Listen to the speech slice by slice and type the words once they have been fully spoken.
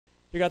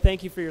Dear God,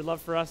 thank you for your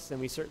love for us, and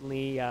we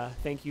certainly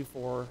thank you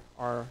for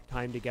our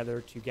time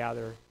together to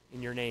gather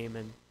in your name.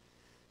 And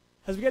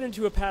as we get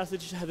into a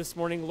passage this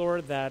morning,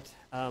 Lord, that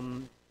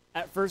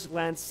at first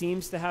glance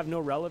seems to have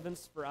no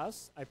relevance for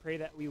us, I pray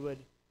that we would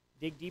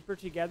dig deeper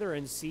together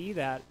and see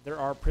that there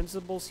are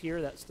principles here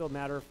that still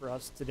matter for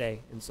us today.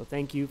 And so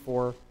thank you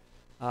for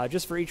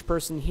just for each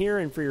person here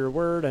and for your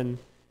word, and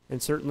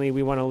certainly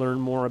we want to learn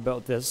more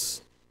about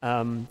this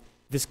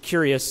this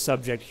curious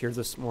subject here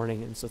this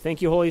morning. And so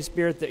thank you, Holy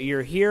Spirit, that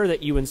you're here,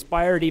 that you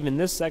inspired even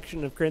this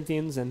section of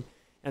Corinthians, and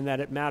that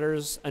it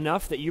matters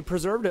enough that you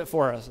preserved it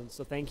for us. And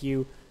so thank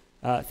you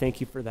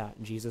for that.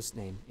 In Jesus'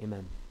 name,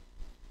 amen.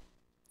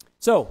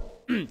 So,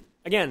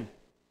 again,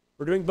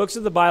 we're doing books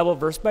of the Bible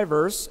verse by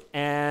verse,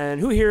 and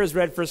who here has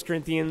read 1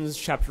 Corinthians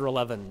chapter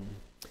 11?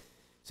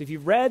 So if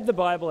you've read the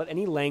Bible at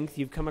any length,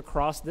 you've come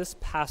across this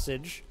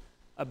passage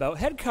about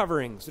head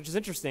coverings, which is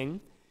interesting,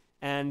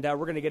 and we're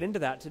going to get into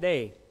that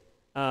today.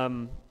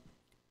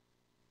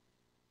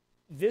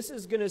 This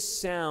is going to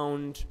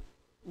sound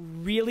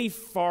really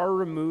far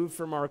removed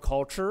from our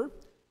culture.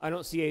 I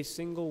don't see a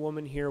single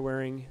woman here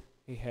wearing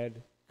a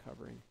head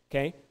covering,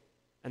 okay?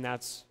 And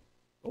that's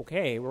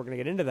okay. We're going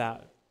to get into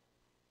that.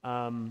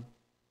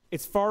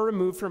 It's far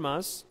removed from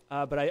us,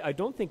 but I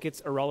don't think it's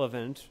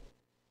irrelevant,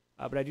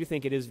 but I do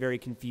think it is very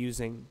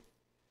confusing.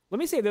 Let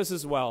me say this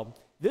as well.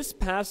 This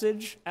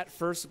passage, at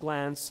first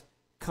glance,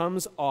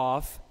 comes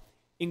off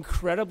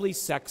incredibly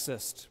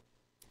sexist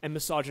and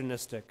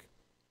misogynistic.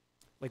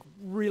 Like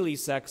really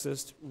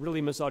sexist, really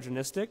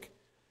misogynistic.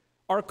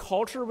 Our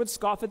culture would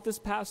scoff at this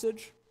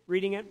passage,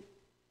 reading it.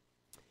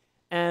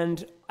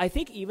 And I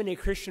think even a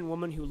Christian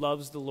woman who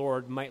loves the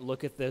Lord might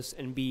look at this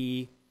and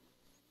be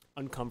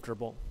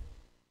uncomfortable.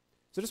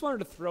 So I just wanted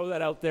to throw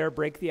that out there,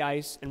 break the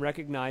ice, and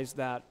recognize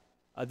that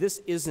this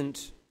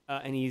isn't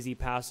an easy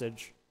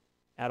passage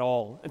at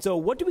all. And so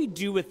what do we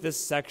do with this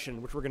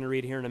section, which we're going to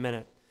read here in a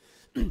minute?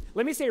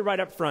 Let me say right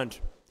up front,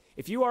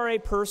 if you are a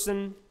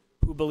person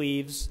who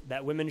believes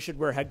that women should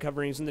wear head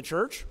coverings in the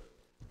church,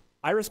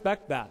 I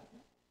respect that.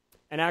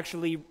 And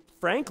actually,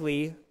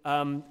 frankly,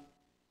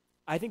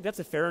 I think that's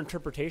a fair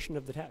interpretation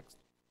of the text.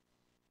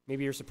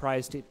 Maybe you're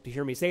surprised to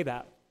hear me say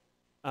that.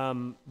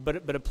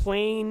 But a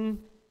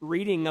plain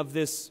reading of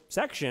this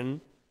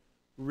section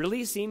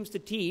really seems to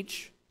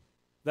teach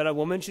that a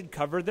woman should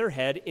cover their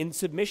head in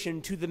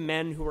submission to the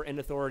men who are in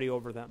authority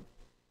over them.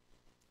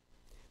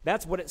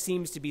 That's what it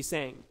seems to be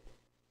saying.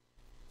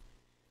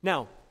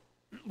 Now,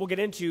 we'll get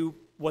into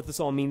what this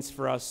all means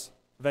for us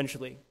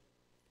eventually.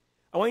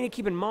 I want you to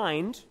keep in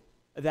mind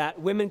that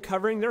women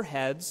covering their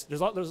heads,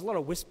 there's a lot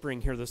of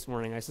whispering here this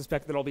morning. I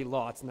suspect there'll be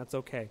lots, and that's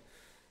okay.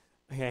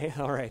 Okay,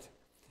 all right.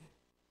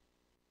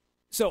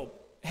 So,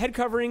 head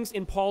coverings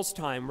in Paul's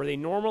time, were they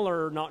normal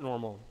or not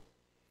normal?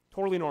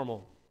 Totally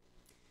normal.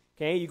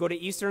 Okay, you go to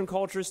Eastern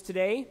cultures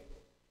today,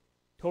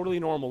 totally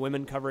normal,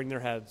 women covering their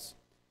heads.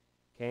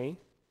 Okay?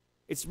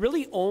 It's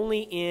really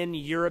only in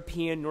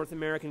European, North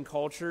American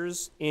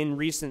cultures in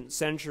recent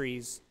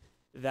centuries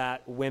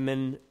that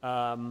women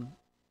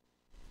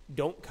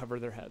don't cover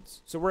their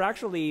heads. So we're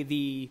actually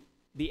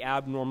the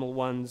abnormal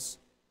ones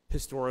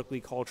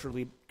historically,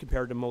 culturally,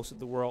 compared to most of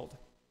the world.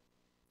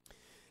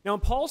 Now, in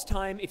Paul's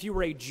time, if you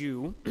were a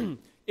Jew,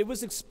 it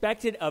was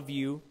expected of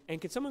you, and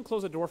could someone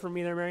close the door for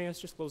me there, Marius?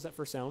 Just close that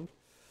for sound.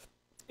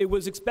 It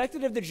was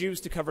expected of the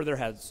Jews to cover their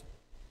heads.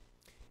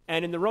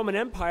 And in the Roman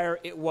Empire,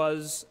 it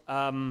was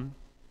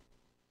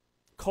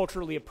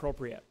culturally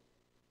appropriate.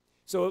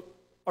 So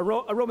a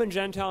Roman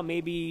Gentile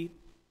maybe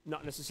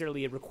not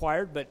necessarily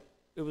required, but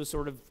it was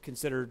sort of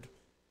considered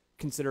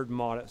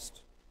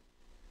modest.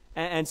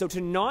 And so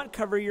to not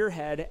cover your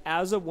head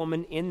as a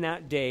woman in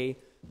that day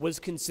was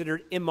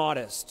considered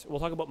immodest. We'll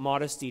talk about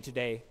modesty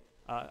today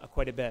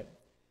quite a bit.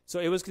 So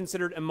it was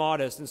considered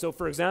immodest. And so,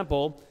 for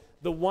example,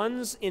 the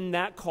ones in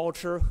that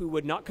culture who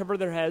would not cover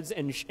their heads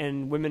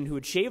and women who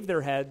would shave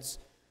their heads,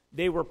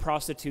 they were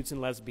prostitutes and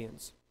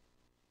lesbians.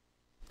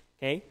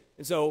 Okay?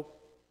 And so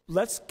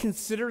let's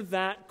consider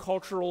that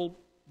cultural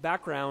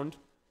background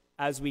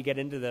as we get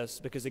into this,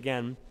 because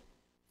again,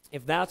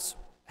 if that's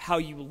how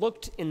you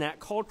looked in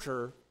that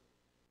culture,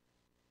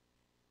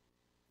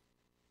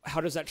 how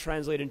does that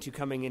translate into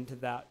coming into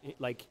that,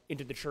 like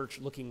into the church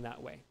looking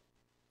that way?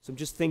 So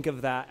just think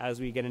of that as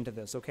we get into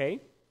this,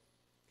 okay?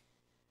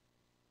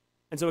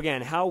 And so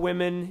again, how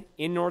women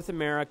in North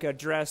America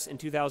dress in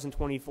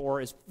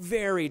 2024 is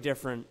very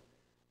different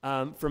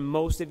from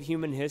most of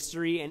human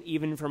history and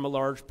even from a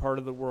large part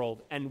of the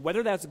world. And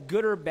whether that's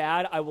good or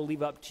bad, I will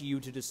leave up to you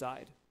to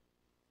decide.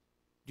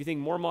 Do you think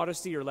more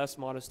modesty or less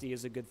modesty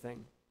is a good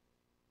thing?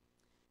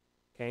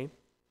 Okay?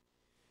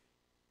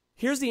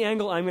 Here's the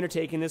angle I'm going to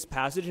take in this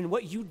passage, and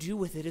what you do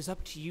with it is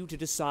up to you to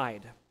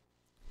decide.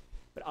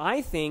 But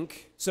I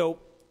think, so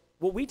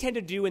what we tend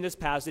to do in this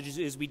passage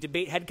is we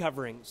debate head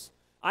coverings.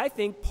 I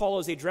think Paul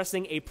is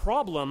addressing a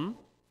problem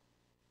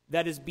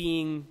that is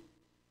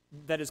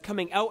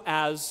coming out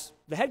as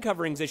the head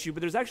coverings issue, but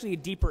there's actually a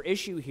deeper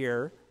issue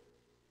here,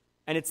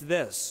 and it's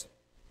this.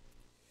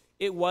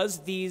 It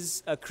was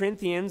these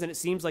Corinthians, and it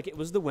seems like it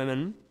was the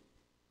women,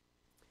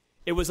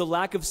 It was a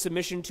lack of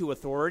submission to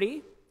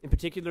authority, in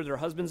particular their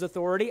husband's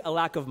authority, a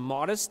lack of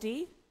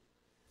modesty,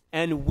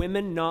 and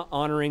women not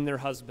honoring their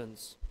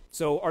husbands.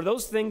 So are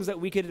those things that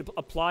we could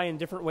apply in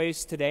different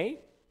ways today?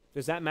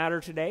 Does that matter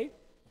today?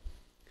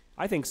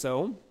 I think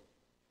so.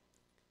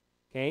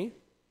 Okay?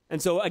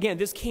 And so, again,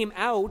 this came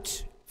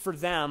out for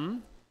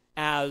them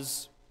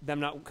as them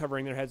not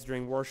covering their heads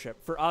during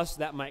worship. For us,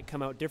 that might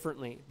come out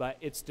differently, but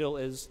it still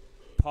is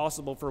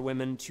possible for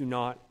women to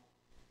not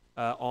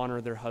honor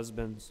their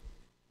husbands.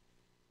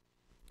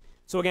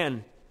 So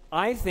again,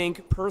 I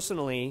think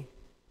personally,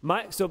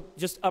 so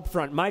just up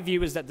front, my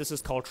view is that this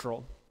is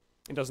cultural.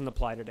 It doesn't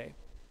apply today.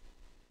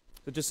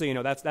 So just so you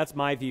know, that's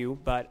my view,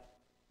 but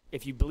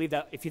if you believe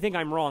that, if you think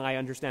I'm wrong, I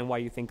understand why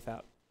you think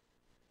that.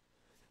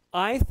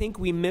 I think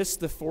we miss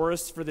the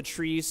forest for the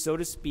trees, so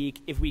to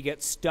speak, if we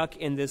get stuck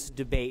in this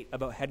debate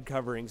about head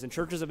coverings. And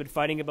churches have been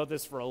fighting about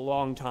this for a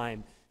long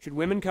time. Should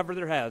women cover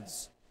their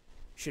heads?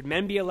 Should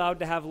men be allowed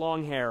to have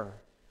long hair?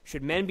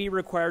 Should men be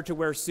required to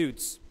wear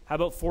suits? How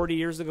about 40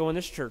 years ago in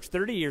this church,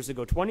 30 years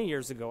ago, 20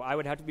 years ago, I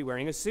would have to be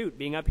wearing a suit,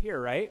 being up here,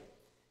 right?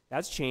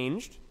 That's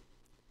changed.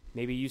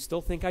 Maybe you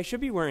still think I should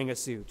be wearing a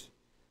suit.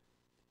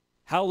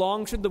 How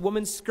long should the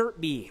woman's skirt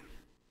be?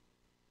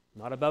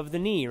 Not above the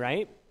knee,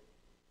 right?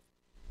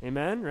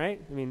 Amen,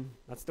 right? I mean,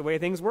 that's the way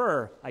things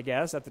were, I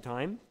guess, at the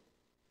time.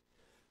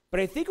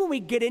 But I think when we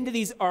get into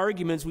these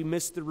arguments, we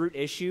miss the root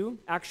issue,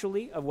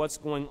 actually, of what's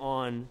going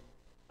on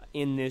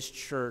in this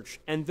church.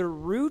 And the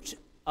root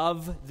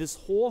of this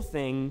whole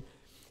thing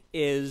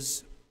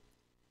is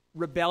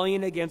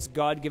rebellion against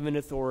God-given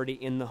authority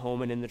in the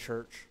home and in the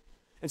church.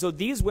 And so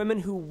these women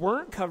who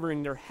weren't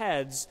covering their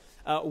heads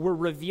were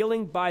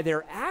revealing by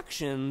their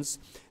actions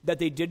that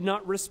they did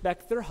not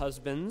respect their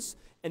husbands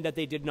and that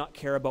they did not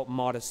care about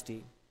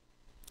modesty.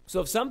 So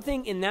if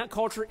something in that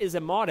culture is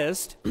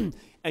immodest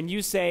and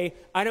you say,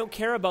 I don't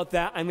care about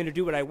that, I'm going to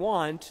do what I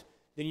want,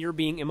 then you're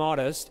being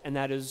immodest, and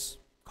that is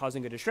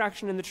causing a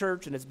distraction in the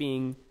church, and it's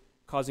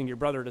causing your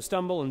brother to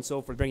stumble and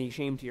so forth, bringing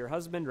shame to your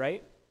husband,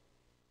 right?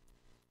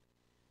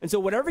 And so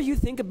whatever you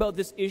think about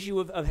this issue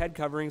of head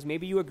coverings,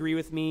 maybe you agree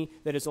with me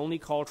that it's only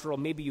cultural,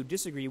 maybe you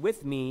disagree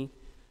with me,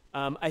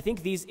 I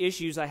think these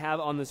issues I have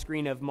on the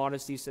screen of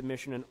modesty,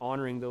 submission, and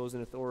honoring those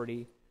in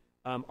authority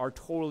are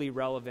totally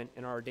relevant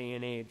in our day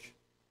and age,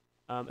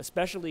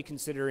 especially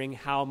considering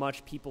how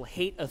much people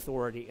hate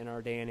authority in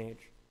our day and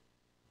age.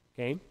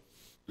 Okay?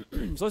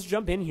 So let's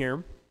jump in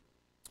here,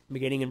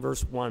 beginning in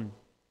verse 1.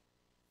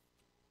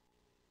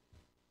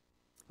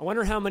 I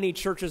wonder how many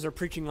churches are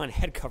preaching on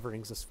head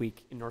coverings this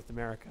week in North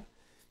America.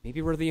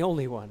 Maybe we're the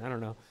only one. I don't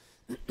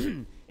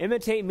know.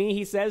 Imitate me,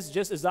 he says,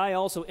 just as I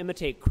also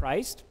imitate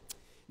Christ.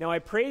 Now I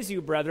praise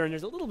you, brethren.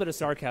 There's a little bit of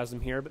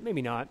sarcasm here, but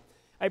maybe not.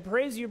 I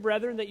praise you,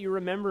 brethren, that you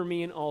remember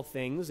me in all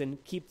things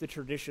and keep the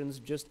traditions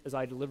just as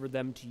I delivered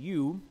them to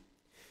you.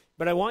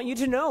 But I want you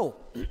to know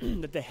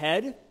that the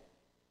head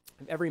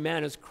of every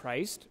man is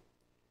Christ,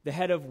 the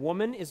head of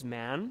woman is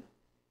man,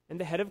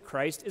 and the head of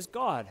Christ is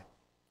God.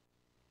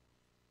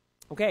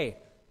 Okay,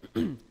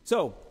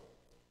 so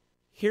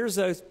here's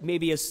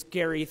maybe a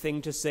scary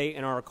thing to say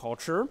in our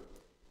culture.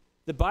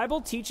 The Bible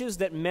teaches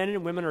that men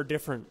and women are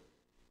different.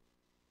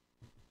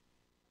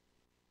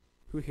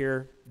 Who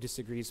here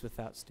disagrees with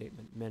that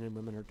statement? Men and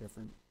women are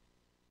different.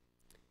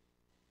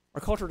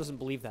 Our culture doesn't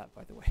believe that,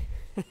 by the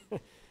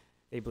way.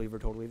 They believe we're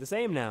totally the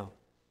same now,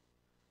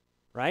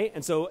 right?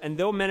 And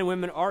though men and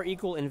women are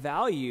equal in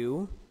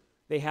value,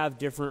 they have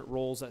different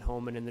roles at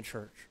home and in the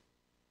church.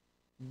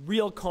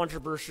 Real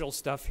controversial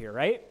stuff here,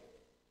 right?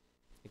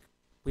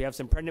 We have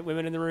some pregnant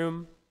women in the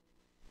room.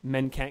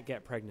 Men can't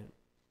get pregnant,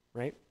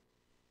 right?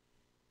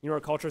 You know, our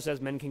culture says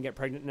men can get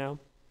pregnant now.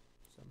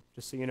 So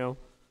just so you know,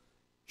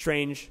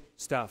 strange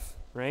stuff,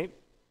 right?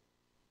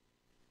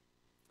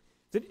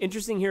 It's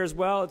interesting here as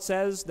well. It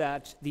says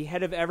that the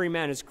head of every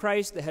man is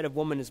Christ, the head of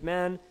woman is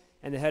man,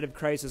 and the head of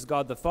Christ is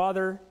God the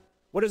Father.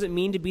 What does it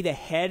mean to be the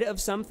head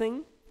of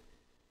something?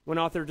 One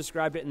author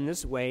described it in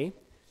this way.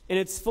 In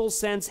its full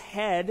sense,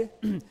 head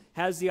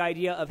has the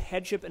idea of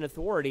headship and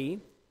authority.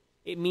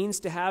 It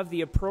means to have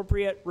the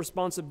appropriate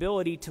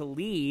responsibility to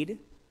lead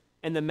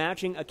and the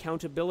matching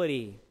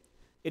accountability.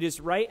 It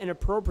is right and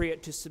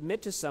appropriate to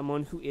submit to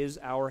someone who is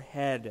our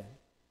head.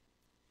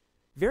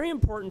 Very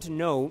important to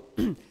note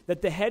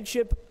that the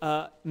headship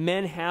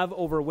men have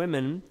over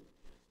women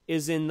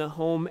is in the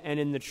home and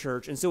in the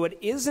church. And so it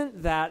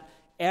isn't that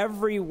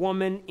every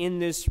woman in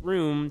this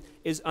room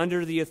is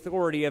under the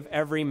authority of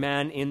every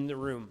man in the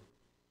room.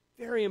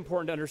 Very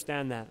important to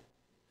understand that.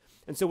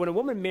 And so when a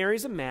woman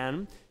marries a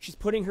man, she's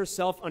putting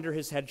herself under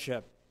his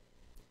headship.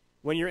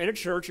 When you're in a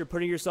church, you're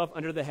putting yourself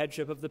under the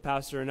headship of the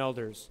pastor and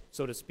elders,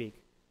 so to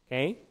speak.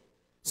 Okay?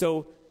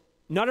 So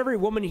not every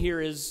woman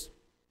here is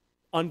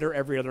under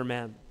every other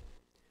man.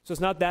 So it's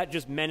not that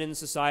just men in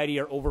society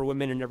are over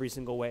women in every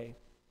single way.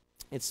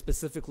 It's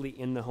specifically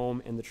in the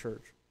home and the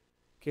church.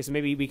 Okay, so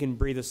maybe we can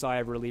breathe a sigh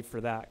of relief for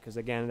that, because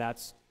again,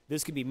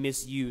 this could be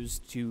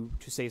misused to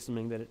say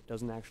something that it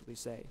doesn't actually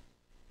say.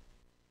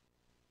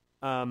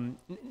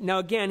 Now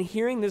again,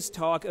 hearing this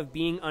talk of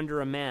being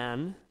under a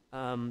man,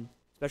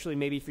 especially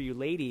maybe for you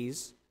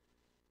ladies,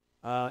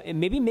 it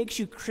maybe makes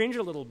you cringe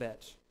a little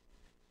bit.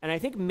 And I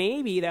think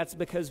maybe that's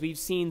because we've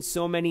seen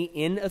so many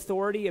in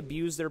authority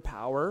abuse their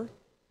power.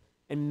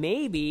 And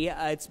maybe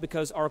it's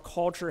because our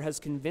culture has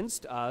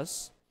convinced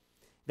us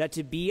that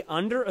to be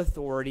under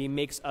authority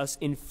makes us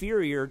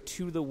inferior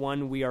to the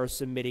one we are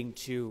submitting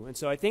to. And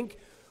so I think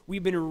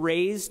we've been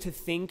raised to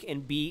think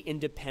and be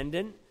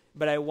independent,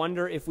 but I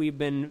wonder if we've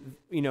been,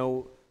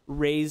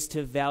 raised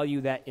to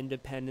value that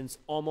independence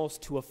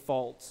almost to a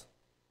fault.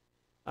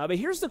 But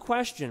here's the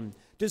question.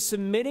 Does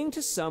submitting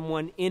to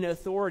someone in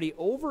authority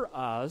over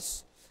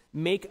us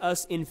make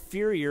us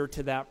inferior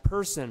to that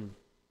person?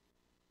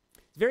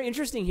 It's very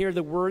interesting here,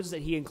 the words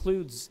that he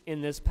includes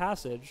in this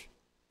passage,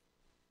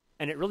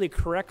 and it really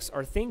corrects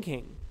our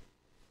thinking.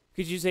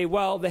 Because you say,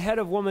 well, the head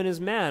of woman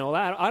is man. Well,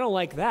 I don't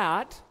like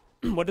that.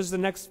 What does the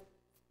next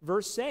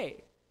verse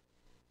say?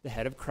 The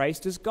head of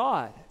Christ is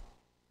God.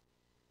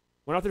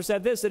 One author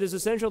said this: it is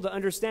essential to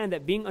understand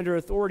that being under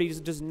authorities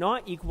does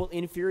not equal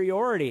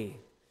inferiority.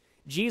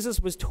 Jesus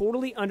was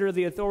totally under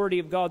the authority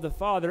of God the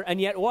Father, and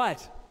yet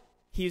what?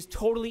 He is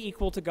totally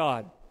equal to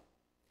God.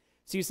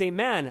 So you say,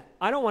 man,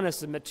 I don't want to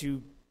submit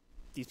to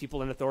these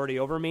people in authority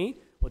over me.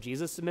 Well,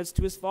 Jesus submits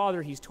to his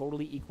Father. He's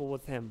totally equal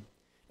with him.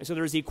 And so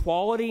there's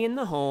equality in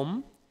the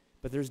home,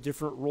 but there's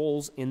different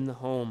roles in the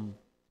home.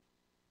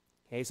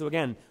 Okay, so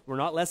again, we're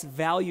not less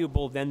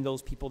valuable than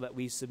those people that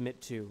we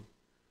submit to,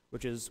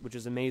 which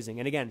is amazing.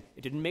 And again,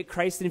 it didn't make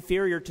Christ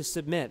inferior to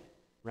submit,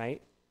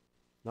 right?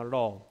 Not at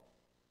all.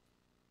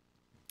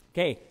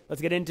 Okay,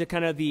 let's get into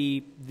kind of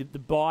the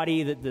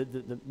body,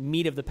 the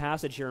meat of the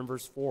passage here in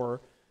verse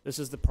 4. This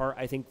is the part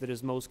I think that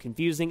is most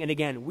confusing. And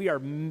again, we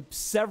are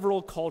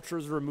several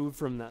cultures removed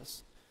from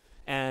this.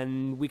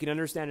 And we can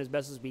understand as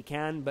best as we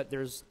can, but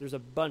there's a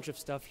bunch of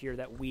stuff here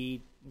that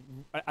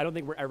I don't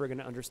think we're ever going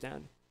to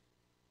understand.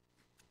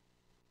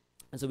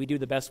 And so we do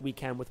the best we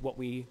can with what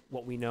we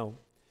know.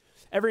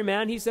 Every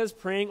man, he says,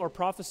 praying or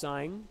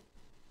prophesying,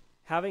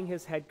 having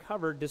his head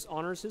covered,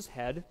 dishonors his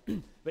head,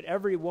 but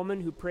every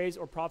woman who prays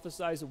or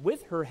prophesies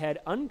with her head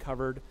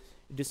uncovered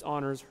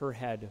dishonors her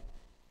head.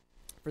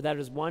 For that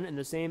is one and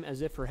the same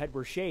as if her head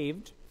were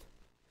shaved.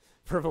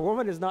 For if a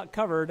woman is not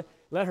covered,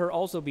 let her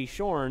also be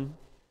shorn.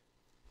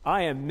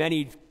 I am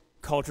many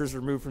cultures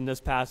removed from this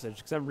passage,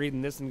 because I'm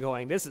reading this and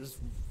going, this is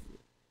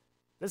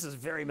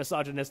very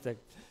misogynistic.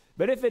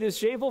 But if it is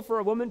shameful for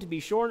a woman to be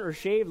shorn or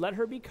shaved, let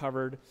her be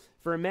covered.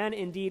 For a man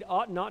indeed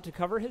ought not to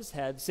cover his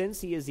head,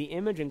 since he is the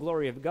image and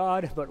glory of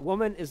God, but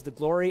woman is the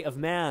glory of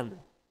man.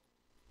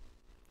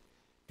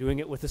 Doing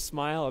it with a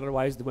smile,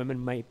 otherwise the women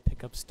might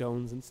pick up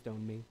stones and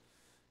stone me.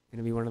 Going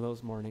to be one of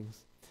those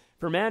mornings.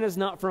 For man is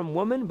not from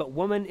woman, but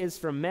woman is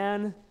from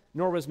man.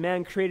 Nor was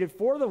man created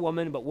for the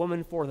woman, but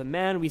woman for the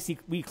man.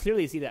 We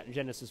clearly see that in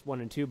Genesis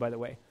 1 and 2, by the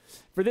way.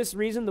 For this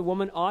reason, the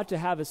woman ought to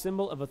have a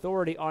symbol of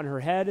authority on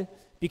her head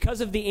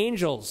because of the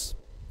angels.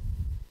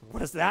 What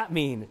does that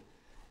mean?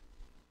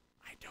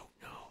 I don't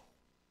know.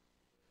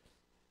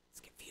 It's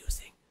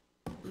confusing.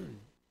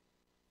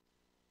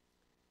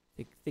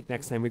 I think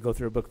next time we go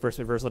through a book verse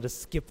by verse, I'll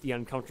just skip the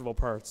uncomfortable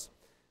parts.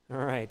 All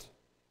right.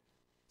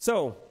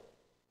 So,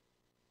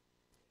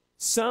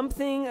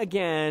 something,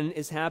 again,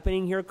 is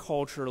happening here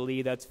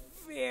culturally that's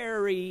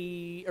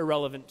very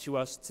irrelevant to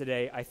us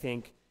today, I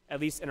think, at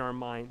least in our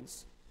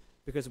minds.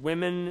 Because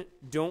women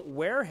don't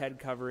wear head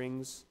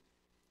coverings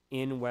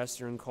in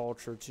Western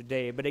culture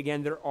today. But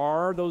again, there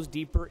are those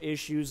deeper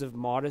issues of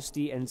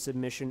modesty and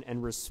submission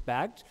and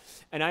respect.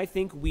 And I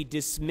think we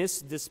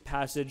dismiss this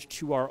passage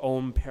to our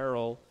own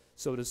peril,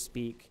 so to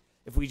speak.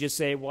 If we just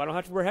say, well, I don't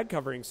have to wear head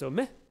coverings, so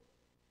meh.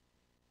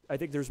 I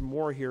think there's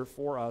more here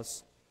for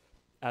us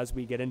as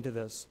we get into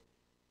this.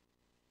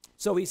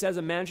 So he says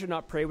a man should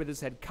not pray with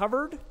his head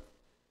covered.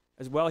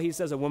 As well, he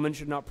says a woman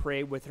should not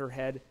pray with her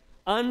head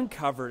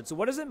uncovered. So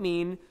what does it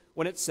mean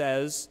when it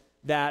says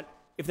that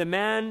if the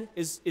man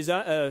is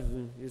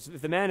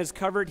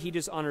covered, he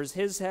dishonors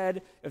his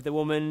head. If the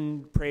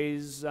woman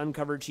prays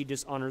uncovered, she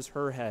dishonors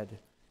her head.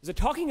 Is it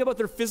talking about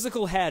their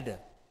physical head?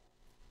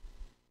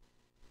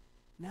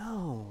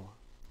 No.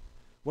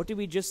 What did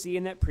we just see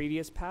in that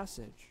previous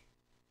passage?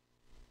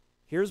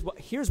 Here's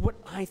what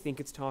I think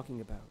it's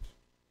talking about.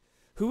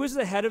 Who is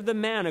the head of the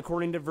man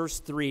according to verse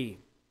 3?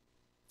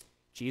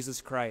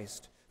 Jesus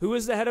Christ. Who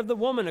is the head of the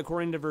woman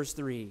according to verse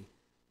 3?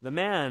 The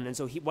man. And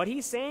so what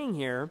he's saying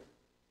here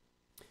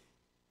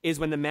is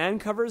when the man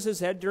covers his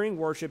head during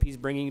worship, he's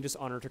bringing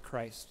dishonor to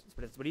Christ.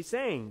 That's what he's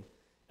saying.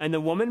 And the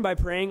woman, by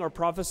praying or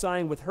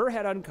prophesying with her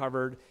head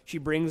uncovered, she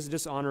brings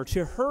dishonor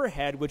to her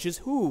head, which is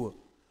who?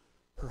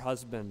 Her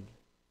husband.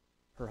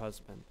 Her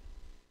husband.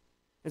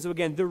 And so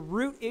again, the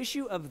root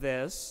issue of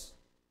this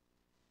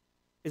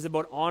is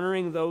about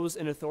honoring those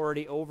in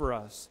authority over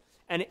us.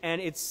 And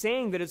it's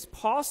saying that it's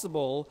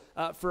possible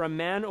for a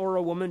man or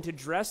a woman to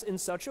dress in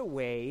such a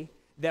way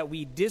that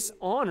we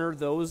dishonor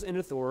those in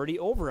authority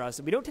over us.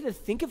 And we don't tend to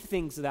think of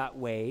things that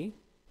way,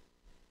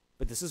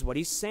 but this is what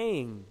he's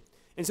saying.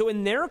 And so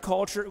in their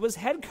culture, it was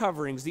head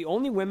coverings. The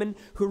only women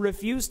who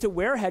refused to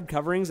wear head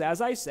coverings,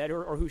 as I said,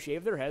 or who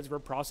shaved their heads, were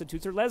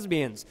prostitutes or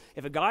lesbians.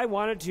 If a guy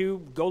wanted to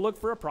go look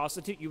for a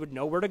prostitute, you would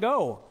know where to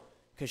go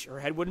because her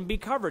head wouldn't be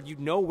covered. You'd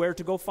know where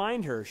to go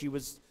find her. She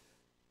was,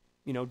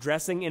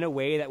 dressing in a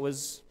way that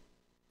was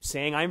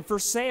saying, I'm for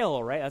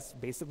sale, right? That's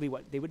basically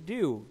what they would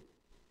do.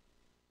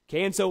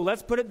 Okay, and so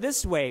let's put it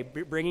this way,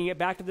 bringing it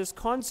back to this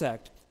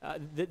concept.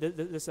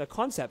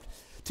 Concept.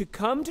 To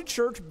come to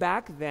church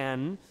back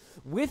then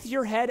with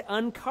your head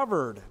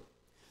uncovered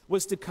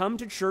was to come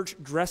to church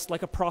dressed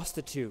like a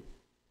prostitute.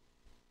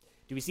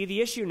 Do we see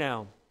the issue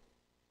now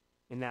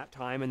in that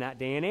time, in that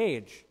day and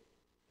age?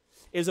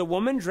 Is a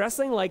woman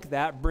dressing like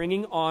that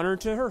bringing honor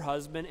to her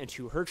husband and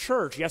to her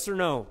church? Yes or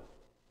no?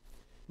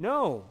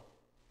 No.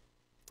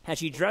 Has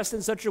she dressed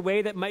in such a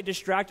way that might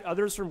distract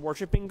others from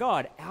worshiping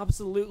God?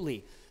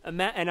 Absolutely.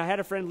 And I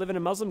had a friend live in a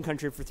Muslim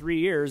country for 3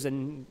 years,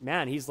 and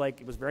man, he's like,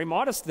 it was very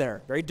modest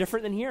there, very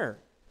different than here.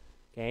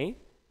 Okay?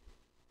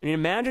 I mean,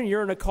 imagine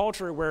you're in a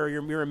culture where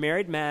you're a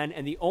married man,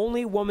 and the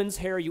only woman's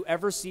hair you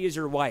ever see is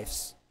your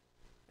wife's.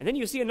 And then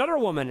you see another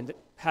woman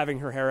having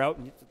her hair out,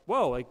 and you think,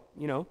 whoa,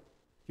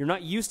 you're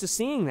not used to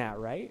seeing that,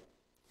 right?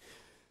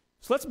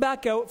 So let's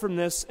back out from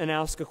this and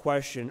ask a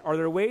question. Are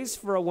there ways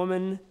for a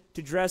woman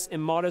to dress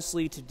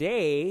immodestly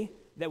today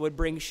that would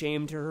bring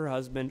shame to her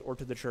husband or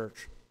to the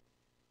church?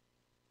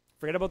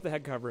 Forget about the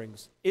head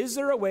coverings. Is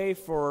there a way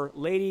for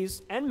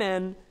ladies and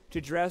men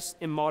to dress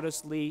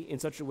immodestly in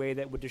such a way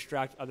that would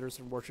distract others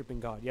from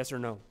worshiping God? Yes or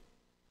no?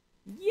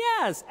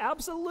 Yes,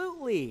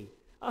 absolutely.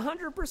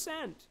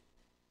 100%.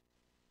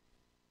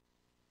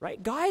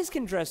 Right? Guys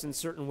can dress in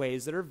certain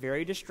ways that are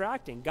very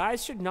distracting.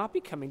 Guys should not be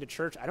coming to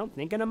church, I don't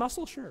think, in a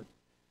muscle shirt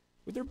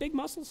with their big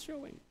muscles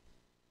showing.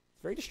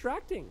 It's very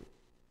distracting.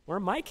 Or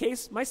in my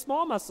case, my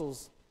small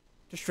muscles.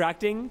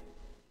 Distracting.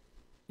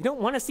 You don't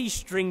want to see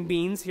string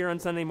beans here on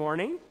Sunday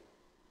morning.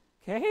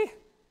 Okay?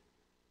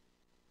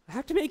 I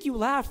have to make you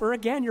laugh, or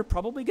again, you're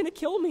probably going to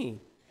kill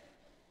me.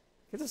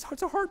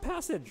 It's a hard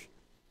passage.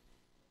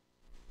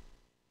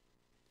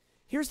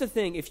 Here's the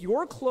thing. If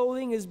your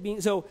clothing is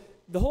being...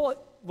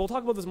 we'll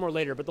talk about this more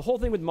later, but the whole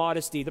thing with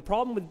modesty, the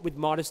problem with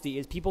modesty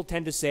is people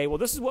tend to say, well,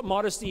 this is what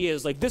modesty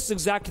is, like this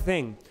exact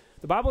thing.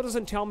 The Bible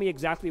doesn't tell me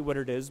exactly what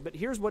it is, but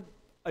here's what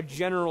a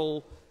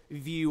general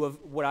view of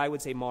what I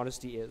would say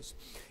modesty is.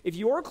 If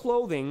your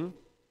clothing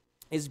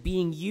is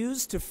being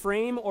used to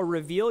frame or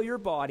reveal your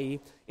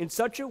body in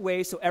such a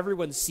way so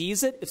everyone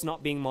sees it, it's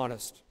not being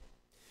modest.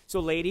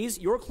 So ladies,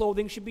 your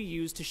clothing should be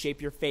used to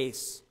shape your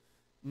face,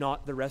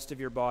 not the rest of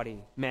your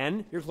body.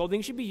 Men, your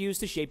clothing should be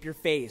used to shape your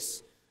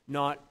face,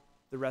 not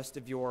the rest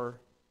of your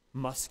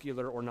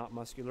muscular or not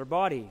muscular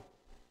body.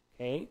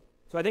 Okay?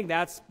 So I think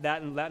that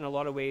in a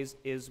lot of ways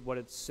is what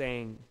it's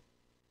saying.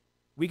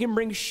 We can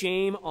bring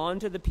shame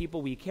onto the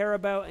people we care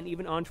about and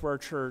even onto our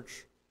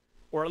church,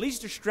 or at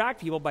least distract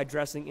people by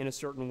dressing in a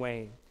certain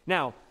way.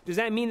 Now, does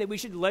that mean that we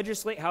should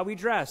legislate how we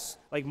dress,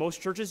 like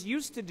most churches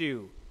used to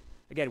do?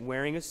 Again,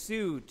 wearing a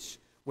suit.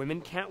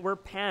 Women can't wear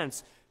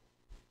pants.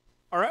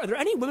 Are there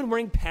any women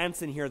wearing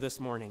pants in here this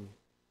morning?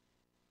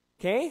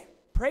 Okay?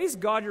 Praise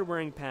God you're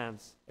wearing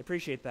pants. I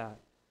appreciate that.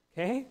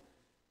 Okay?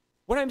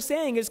 What I'm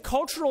saying is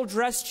cultural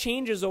dress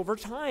changes over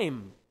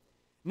time.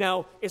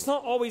 Now, it's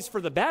not always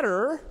for the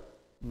better.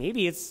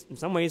 Maybe it's in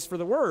some ways for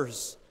the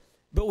worse.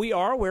 But we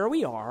are where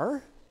we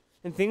are,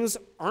 and things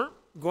aren't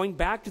going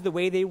back to the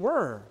way they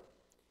were.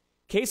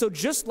 Okay, so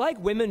just like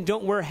women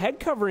don't wear head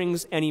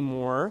coverings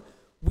anymore,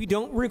 we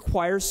don't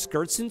require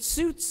skirts and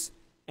suits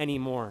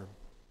anymore.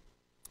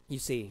 You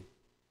see.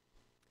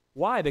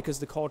 Why? Because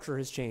the culture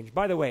has changed.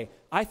 By the way,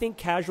 I think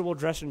casual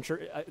dress in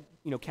church,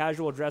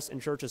 casual dress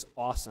in church is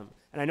awesome.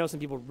 And I know some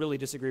people really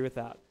disagree with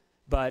that.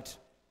 But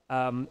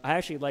I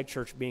actually like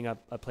church being a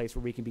place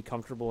where we can be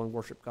comfortable and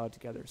worship God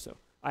together. So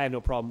I have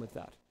no problem with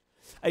that.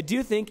 I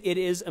do think it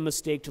is a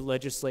mistake to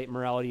legislate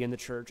morality in the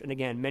church. And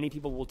again, many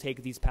people will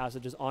take these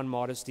passages on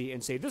modesty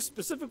and say, this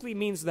specifically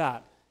means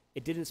that.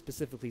 It didn't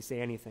specifically say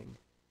anything.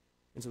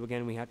 And so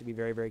again, we have to be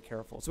very, very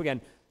careful. So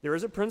again, there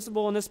is a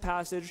principle in this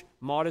passage,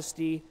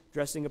 modesty,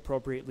 dressing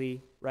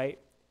appropriately, right?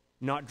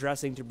 Not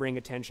dressing to bring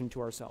attention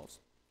to ourselves.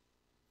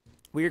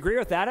 We agree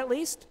with that at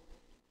least?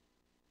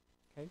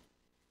 Okay.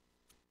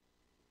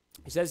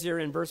 It says here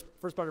in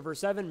first part of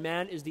verse 7,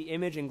 man is the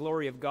image and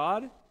glory of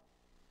God.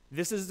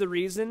 This is the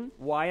reason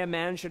why a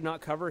man should not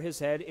cover his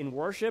head in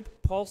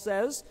worship. Paul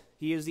says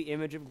he is the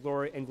image of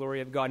glory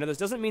of God. Now, this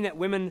doesn't mean that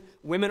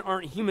women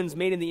aren't humans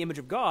made in the image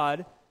of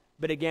God,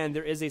 but again,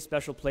 there is a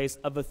special place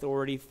of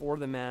authority for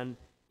the man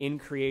in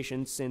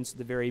creation since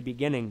the very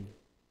beginning.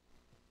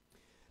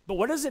 But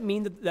what does it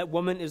mean that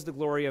woman is the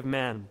glory of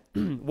man?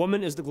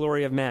 Woman is the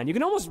glory of man. You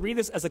can almost read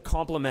this as a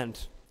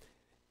compliment,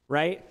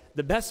 right?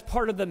 The best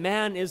part of the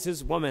man is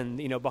his woman.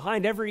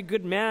 Behind every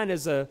good man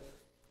is a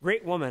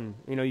great woman.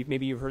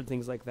 Maybe you've heard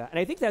things like that. And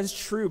I think that's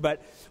true,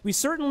 but we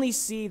certainly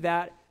see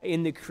that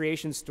in the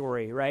creation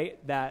story,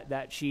 right?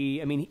 That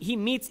he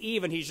meets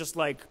Eve and he's just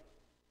like,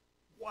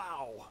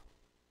 wow.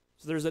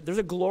 So there's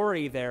a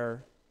glory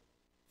there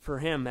for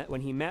him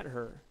when he met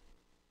her.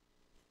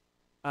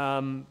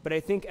 But I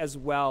think as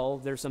well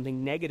there's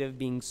something negative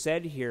being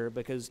said here,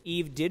 because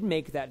Eve did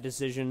make that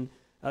decision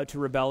to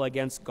rebel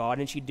against God,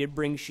 and she did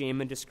bring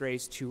shame and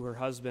disgrace to her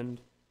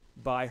husband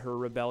by her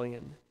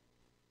rebellion.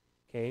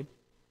 Okay?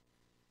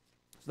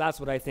 So that's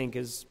what I think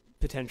is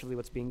potentially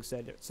what's being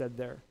said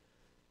there.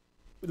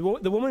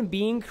 The woman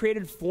being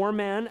created for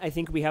man, I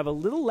think we have a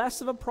little less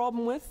of a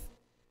problem with,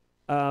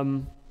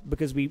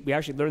 because we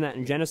actually learn that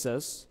in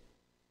Genesis.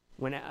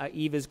 When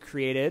Eve is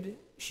created,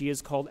 she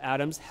is called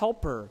Adam's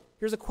helper.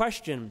 Here's a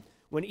question.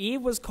 When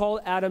Eve was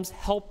called Adam's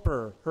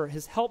helper,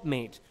 his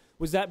helpmate,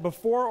 was that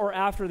before or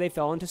after they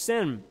fell into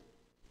sin?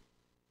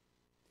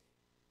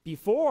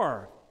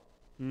 Before.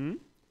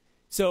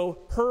 So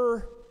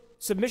her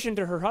submission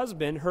to her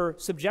husband, her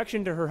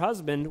subjection to her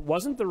husband,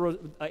 wasn't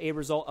a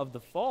result of the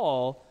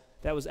fall.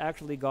 That was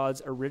actually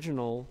God's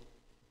original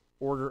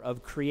order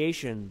of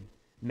creation.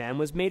 Man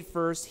was made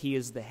first. He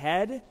is the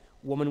head.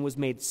 Woman was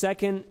made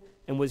second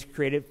and was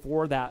created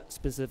for that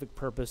specific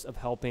purpose of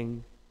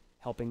helping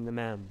the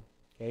man.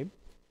 Okay?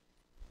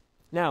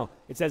 Now,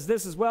 it says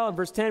this as well in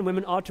verse 10,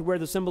 women ought to wear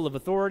the symbol of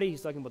authority.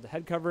 He's talking about the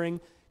head covering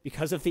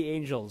because of the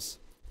angels.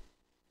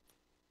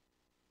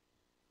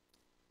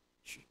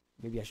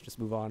 Maybe I should just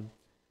move on.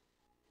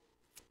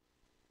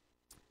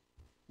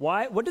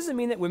 Why? What does it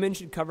mean that women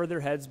should cover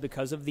their heads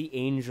because of the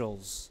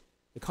angels?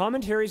 The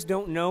commentaries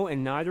don't know,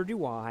 and neither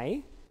do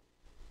I.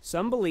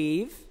 Some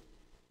believe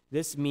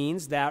this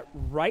means that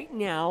right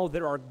now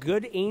there are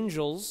good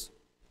angels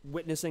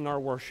witnessing our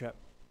worship,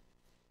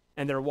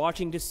 and they're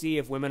watching to see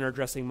if women are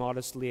dressing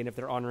modestly and if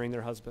they're honoring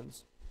their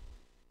husbands.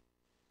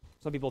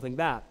 Some people think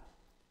that.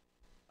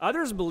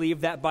 Others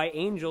believe that by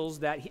angels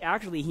that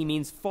he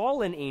means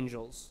fallen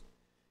angels,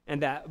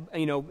 and that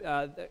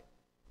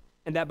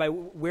and that by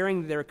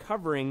wearing their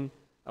covering,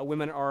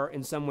 women are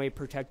in some way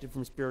protected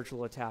from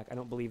spiritual attack. I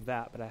don't believe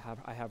that, but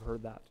I have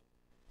heard that.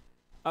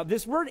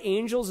 This word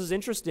angels is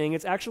interesting.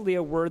 It's actually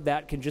a word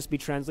that can just be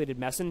translated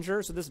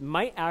messenger, so this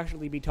might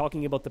actually be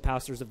talking about the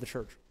pastors of the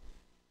church.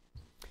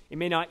 It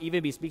may not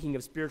even be speaking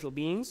of spiritual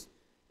beings.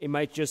 It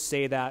might just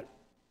say that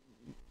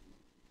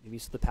maybe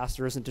so the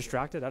pastor isn't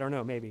distracted. I don't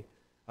know, maybe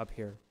up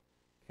here.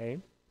 Okay?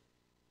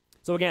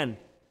 So again,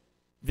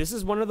 this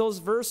is one of those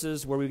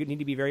verses where we need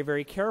to be very,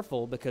 very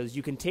careful, because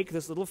you can take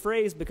this little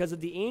phrase, because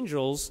of the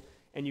angels,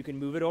 and you can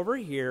move it over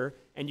here,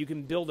 and you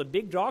can build a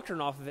big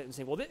doctrine off of it and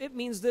say, well, it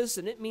means this,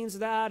 and it means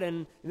that,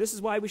 and this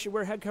is why we should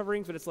wear head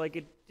coverings, but it's like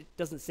it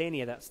doesn't say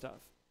any of that stuff.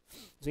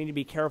 So you need to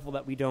be careful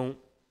that we don't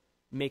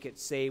make it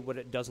say what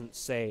it doesn't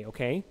say,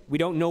 okay? We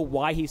don't know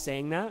why he's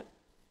saying that,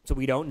 so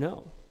we don't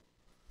know.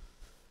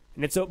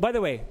 And it's so, by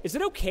the way, is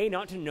it okay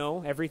not to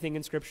know everything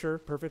in Scripture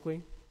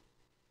perfectly?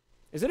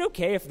 Is it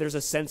okay if there's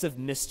a sense of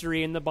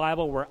mystery in the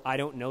Bible where I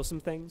don't know some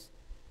things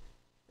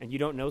and you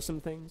don't know some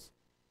things?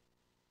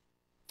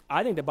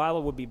 I think the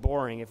Bible would be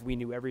boring if we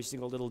knew every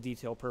single little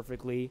detail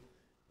perfectly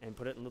and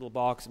put it in a little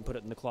box and put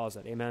it in the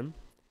closet. Amen?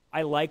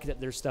 I like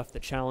that there's stuff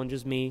that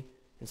challenges me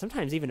and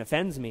sometimes even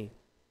offends me,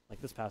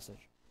 like this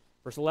passage.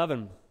 Verse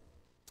 11.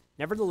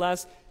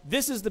 Nevertheless,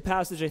 this is the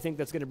passage I think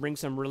that's going to bring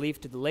some relief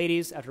to the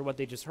ladies after what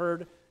they just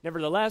heard.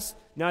 Nevertheless,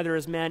 neither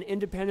is man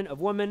independent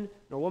of woman,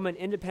 nor woman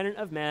independent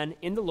of man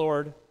in the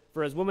Lord.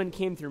 For as woman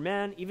came through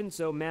man, even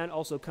so man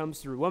also comes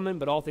through woman,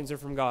 but all things are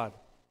from God.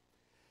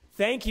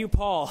 Thank you,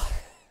 Paul.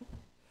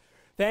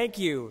 Thank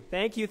you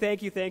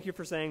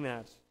for saying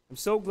that. I'm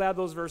so glad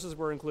those verses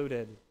were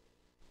included.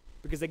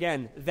 Because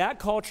again, that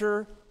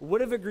culture would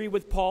have agreed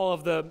with Paul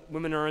of the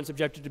women are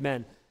unsubjected to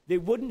men. They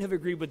wouldn't have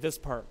agreed with this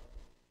part.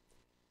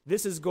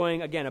 This is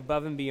going, again,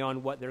 above and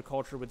beyond what their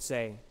culture would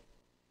say.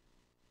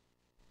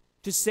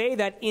 To say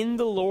that in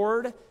the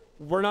Lord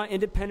we're not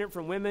independent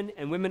from women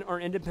and women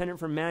aren't independent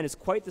from man is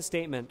quite the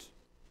statement.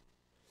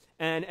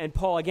 And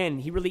Paul, again,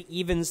 he really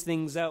evens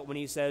things out when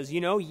he says,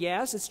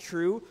 yes, it's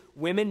true,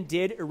 women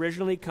did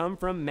originally come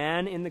from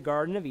man in the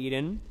Garden of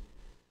Eden,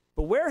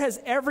 but where has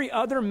every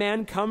other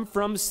man come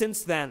from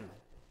since then?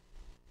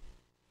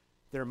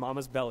 Their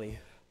mama's belly.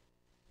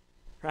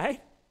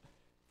 Right?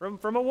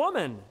 From a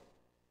woman.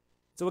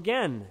 So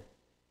again,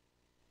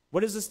 what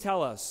does this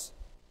tell us?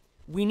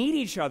 We need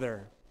each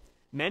other.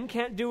 Men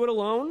can't do it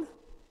alone.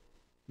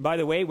 By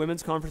the way,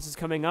 women's conference is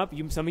coming up.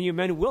 Some of you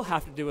men will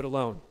have to do it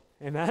alone.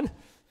 Amen?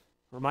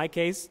 For my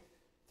case,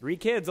 3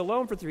 kids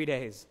alone for 3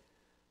 days.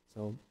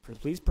 So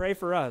please pray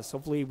for us.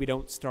 Hopefully we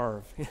don't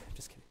starve.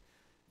 Just kidding.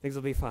 Things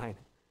will be fine.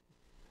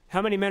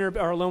 How many men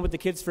are alone with the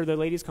kids for the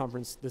ladies'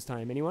 conference this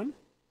time? Anyone?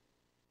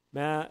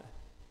 Matt?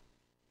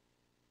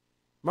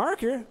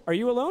 Mark, are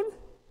you alone?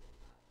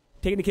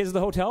 Taking the kids to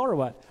the hotel or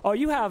what? Oh,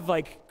 you have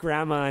like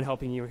grandma and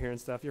helping you here and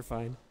stuff. You're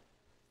fine.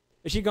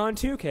 Is she gone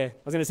too? Okay. I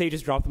was going to say you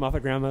just drop them off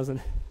at grandma's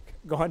and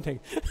go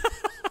hunting.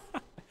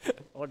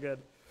 All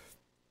good.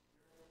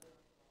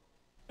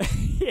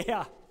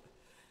 Yeah.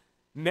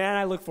 Man,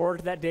 I look forward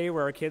to that day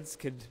where our kids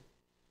could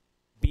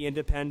be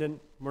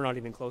independent. We're not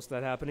even close to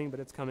that happening, but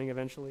it's coming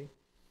eventually.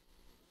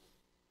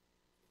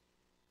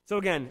 So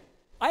again,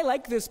 I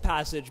like this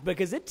passage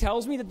because it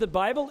tells me that the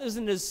Bible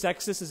isn't as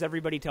sexist as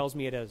everybody tells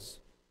me it is.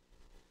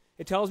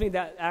 It tells me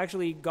that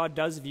actually God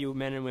does view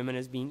men and women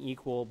as being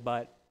equal,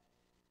 but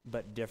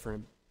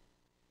different.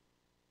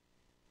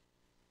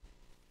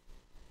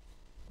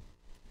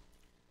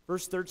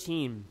 Verse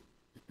 13.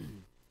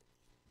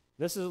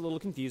 This is a little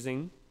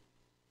confusing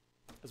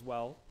as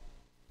well.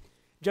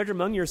 Judge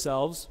among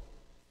yourselves.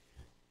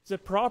 Is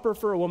it proper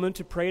for a woman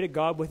to pray to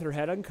God with her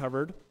head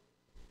uncovered?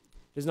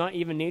 Does not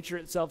even nature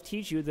itself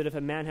teach you that if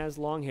a man has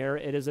long hair,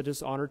 it is a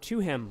dishonor to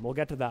him? We'll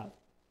get to that.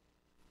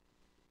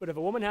 But if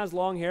a woman has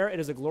long hair, it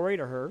is a glory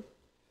to her,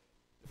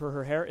 for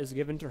her hair is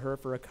given to her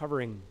for a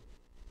covering.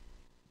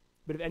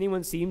 But if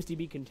anyone seems to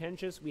be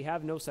contentious, we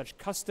have no such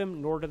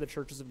custom, nor do the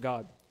churches of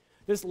God.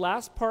 This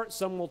last part,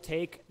 some will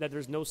take that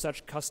there's no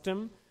such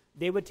custom.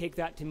 They would take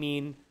that to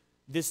mean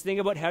this thing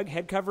about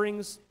head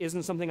coverings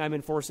isn't something I'm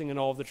enforcing in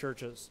all of the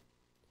churches.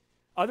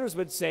 Others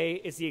would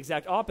say it's the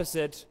exact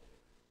opposite.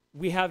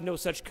 We have no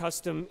such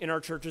custom in our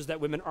churches that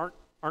women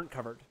aren't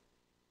covered.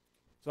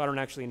 So I don't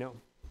actually know,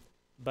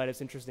 but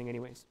it's interesting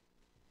anyways.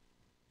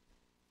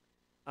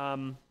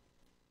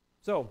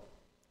 So,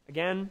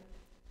 again,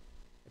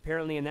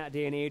 apparently in that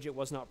day and age it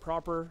was not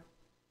proper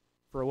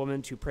for a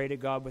woman to pray to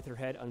God with her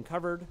head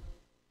uncovered.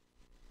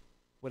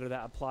 Whether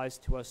that applies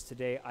to us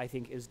today, I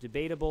think, is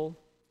debatable.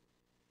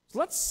 So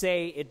let's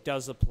say it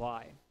does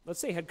apply. Let's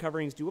say head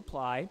coverings do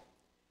apply.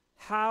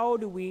 How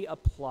do we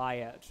apply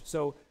it?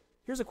 So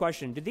here's a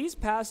question. Do these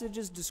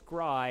passages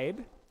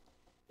describe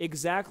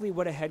exactly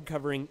what a head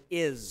covering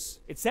is?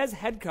 It says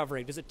head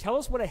covering. Does it tell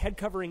us what a head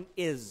covering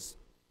is?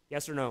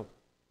 Yes or no?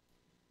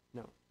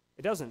 No,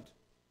 it doesn't.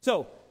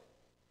 So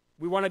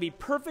we want to be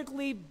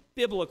perfectly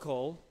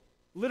biblical,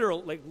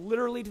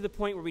 literally to the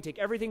point where we take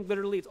everything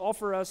literally. It's all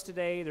for us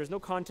today. There's no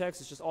context.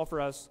 It's just all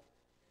for us.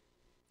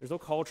 There's no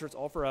culture. It's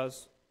all for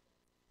us.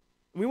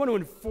 And we want to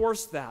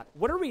enforce that.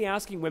 What are we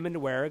asking women to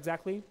wear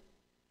exactly?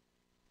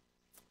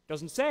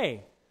 Doesn't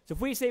say. So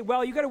if we say,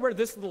 well, you got to wear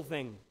this little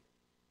thing,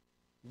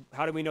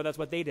 how do we know that's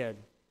what they did?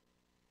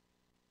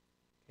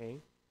 Okay.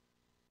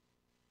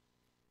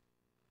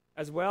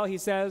 As well, he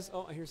says,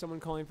 oh, I hear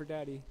someone calling for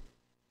daddy.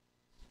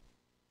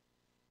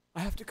 I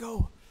have to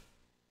go.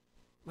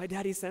 My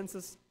daddy sense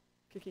is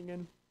kicking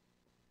in.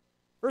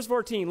 Verse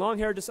 14, long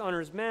hair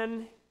dishonors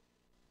men.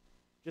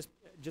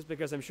 Just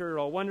because I'm sure you're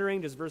all wondering,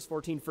 does verse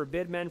 14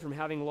 forbid men from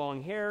having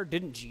long hair?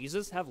 Didn't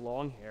Jesus have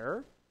long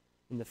hair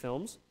in the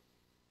films?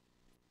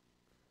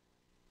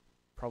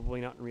 Probably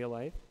not in real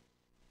life.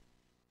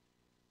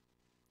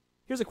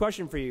 Here's a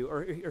question for you,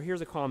 or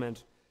here's a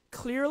comment.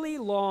 Clearly,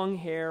 long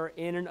hair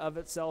in and of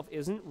itself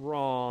isn't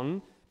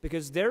wrong,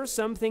 because there's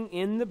something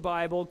in the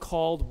Bible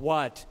called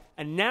what?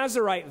 A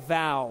Nazirite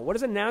vow. What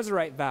is a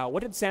Nazirite vow?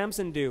 What did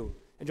Samson do?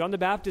 And John the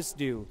Baptist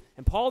do?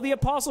 And Paul the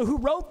Apostle, who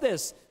wrote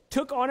this,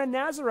 took on a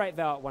Nazirite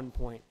vow at one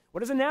point.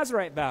 What is a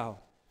Nazirite vow?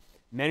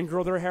 Men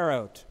grow their hair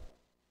out.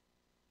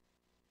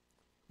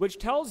 Which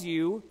tells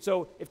you,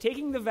 so if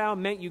taking the vow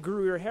meant you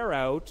grew your hair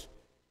out,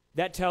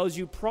 that tells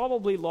you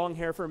probably long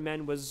hair for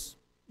men was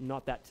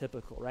not that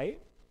typical,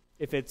 right?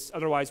 If it's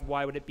otherwise,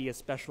 why would it be a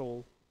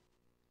special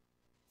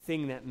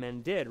thing that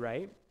men did,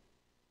 right?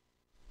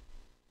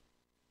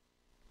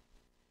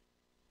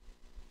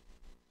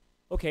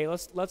 Okay,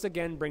 let's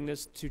again bring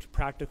this to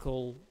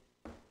practical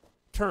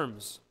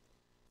terms.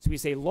 So we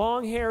say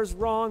long hair is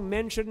wrong,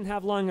 men shouldn't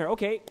have long hair.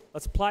 Okay,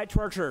 let's apply it to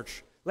our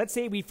church. Let's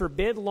say we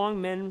forbid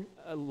long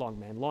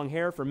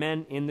hair for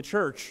men in the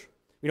church.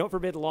 We don't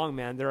forbid long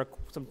men. There are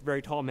some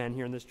very tall men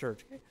here in this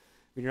church. Okay?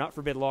 We do not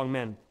forbid long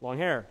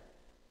hair.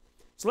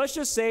 So let's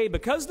just say,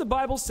 because the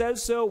Bible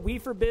says so, we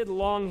forbid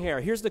long hair.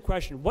 Here's the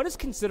question. What is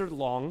considered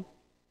long?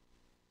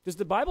 Does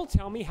the Bible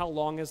tell me how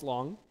long is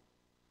long?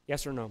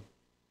 Yes or no?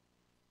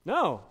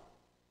 No.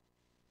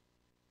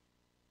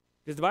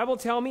 Does the Bible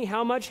tell me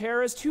how much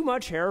hair is too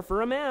much hair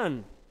for a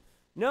man?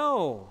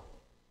 No.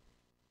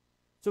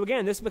 So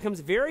again, this becomes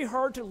very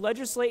hard to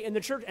legislate in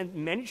the church, and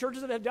many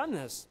churches have done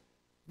this.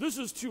 This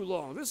is too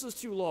long. This is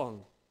too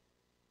long.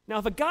 Now,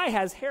 if a guy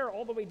has hair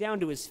all the way down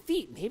to his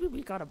feet, maybe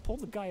we got to pull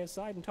the guy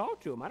aside and talk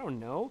to him. I don't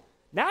know.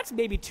 That's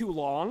maybe too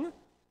long.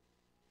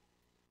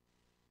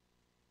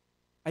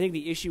 I think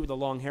the issue with the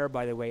long hair,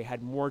 by the way,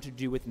 had more to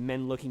do with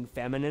men looking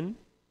feminine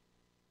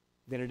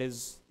than it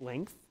is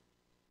length,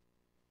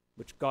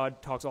 which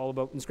God talks all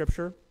about in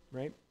Scripture,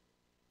 right?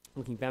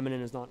 Looking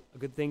feminine is not a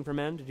good thing for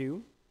men to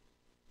do.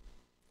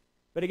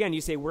 But again,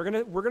 you say, we're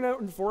gonna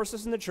enforce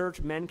this in the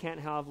church. Men can't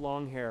have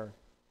long hair.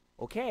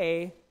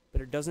 Okay,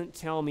 but it doesn't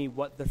tell me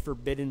what the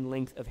forbidden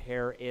length of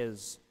hair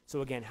is.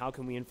 So again, how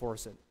can we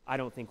enforce it? I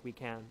don't think we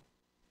can.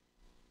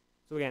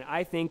 So again,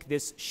 I think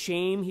this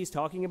shame he's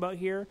talking about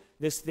here,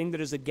 this thing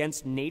that is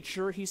against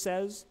nature, he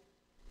says,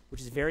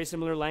 which is very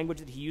similar language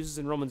that he uses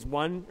in Romans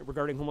 1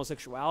 regarding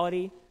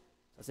homosexuality.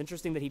 It's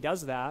interesting that he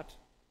does that.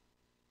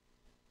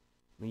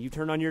 When you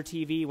turn on your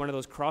TV, one of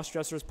those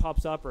cross-dressers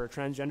pops up, or a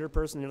transgender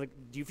person, and you're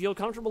like, do you feel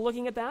comfortable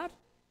looking at that?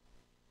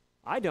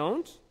 I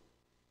don't.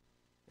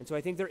 And so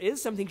I think there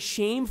is something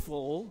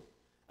shameful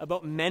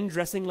about men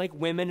dressing like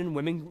women and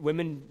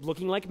women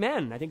looking like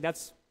men. I think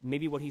that's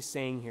maybe what he's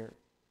saying here.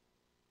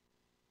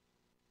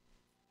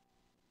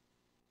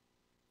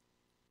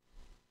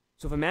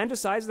 So if a man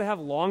decides to have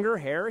longer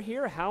hair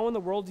here, how in the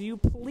world do you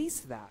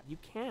police that? You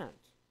can't.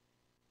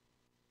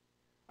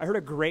 I heard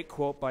a great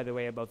quote, by the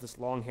way, about this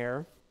long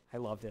hair. I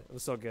loved it. It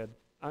was so good.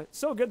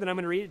 So good that I'm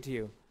going to read it to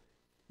you.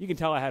 You can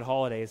tell I had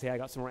holidays. Hey, I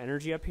got some more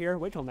energy up here.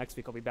 Wait till next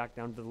week. I'll be back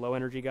down to the low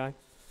energy guy.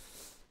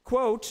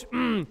 Quote,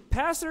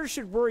 pastors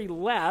should worry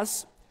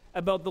less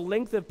about the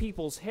length of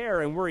people's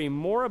hair and worry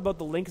more about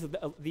the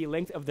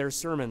length of their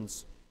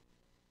sermons.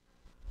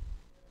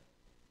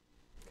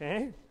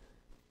 Okay?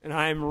 And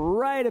I'm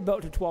right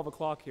about to 12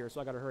 o'clock here, so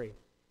I got to hurry.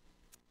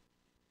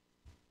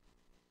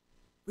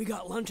 We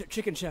got lunch at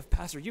Chicken Chef,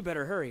 Pastor. You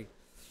better hurry.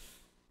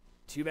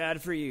 Too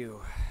bad for you.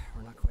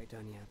 We're not quite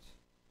done yet.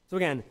 So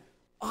again,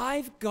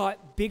 I've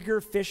got bigger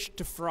fish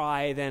to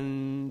fry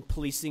than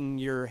policing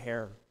your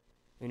hair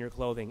and your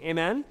clothing.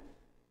 Amen?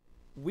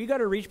 We got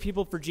to reach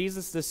people for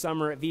Jesus this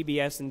summer at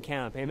VBS and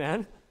camp.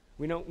 Amen?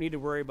 We don't need to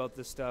worry about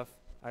this stuff,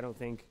 I don't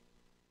think,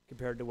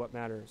 compared to what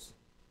matters.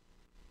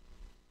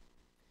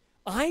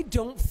 I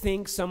don't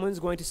think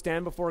someone's going to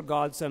stand before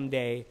God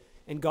someday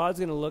and God's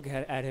going to look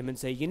at him and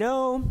say, you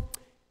know,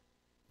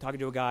 talking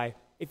to a guy,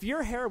 if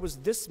your hair was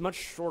this much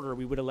shorter,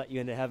 we would have let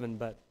you into heaven,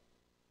 but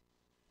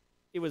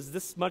it was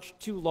this much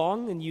too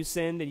long and you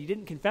sinned and you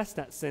didn't confess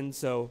that sin,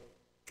 so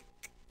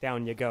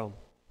down you go.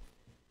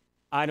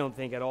 I don't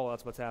think at all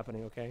that's what's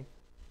happening, okay?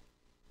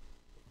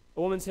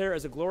 A woman's hair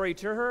is a glory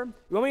to her.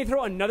 You want me to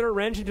throw another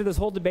wrench into this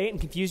whole debate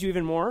and confuse you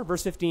even more?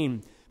 Verse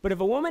 15. But if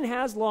a woman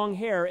has long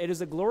hair, it is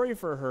a glory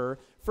for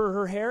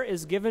her hair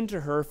is given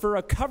to her for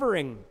a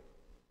covering.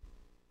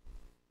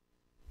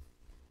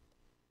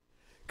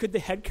 Could the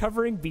head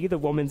covering be the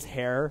woman's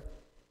hair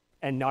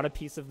and not a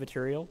piece of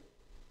material?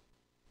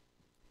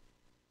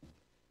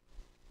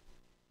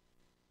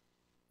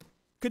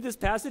 Could this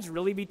passage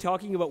really be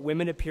talking about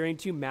women appearing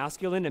too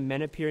masculine and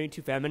men appearing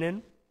too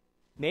feminine?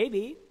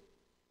 Maybe.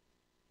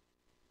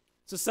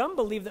 So some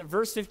believe that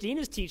verse 15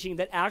 is teaching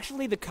that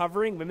actually the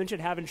covering women should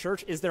have in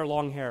church is their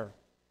long hair,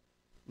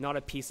 not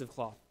a piece of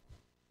cloth.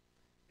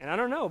 And I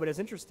don't know, but it's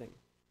interesting.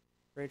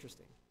 Very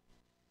interesting.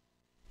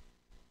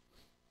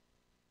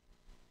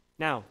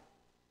 Now,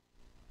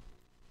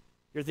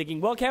 you're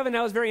thinking, well, Kevin,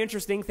 that was very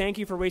interesting. Thank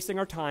you for wasting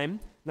our time.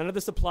 None of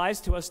this applies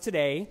to us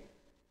today.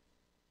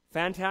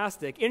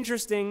 Fantastic.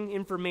 Interesting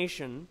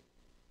information.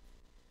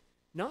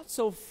 Not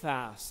so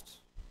fast.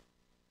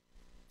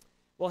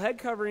 Well, head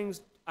coverings,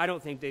 I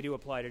don't think they do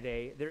apply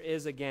today. There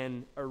is,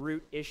 again, a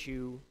root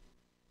issue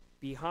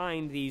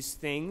behind these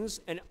things,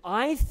 and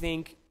I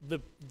think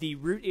the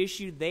root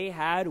issue they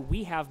had,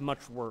 we have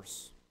much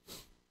worse.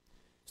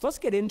 So let's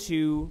get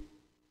into,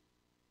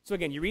 so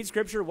again, you read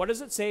Scripture, what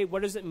does it say,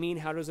 what does it mean,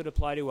 how does it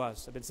apply to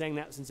us? I've been saying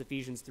that since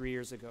Ephesians 3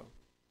 years ago.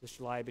 This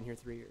July, I've been here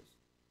 3 years.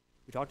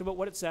 We talked about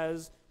what it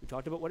says, we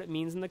talked about what it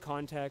means in the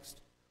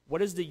context.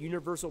 What is the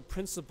universal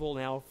principle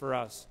now for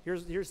us?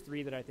 Here's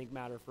three that I think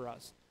matter for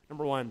us.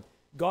 Number one,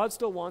 God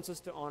still wants us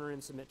to honor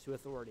and submit to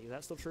authority. Is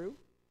that still true?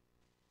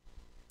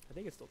 I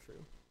think it's still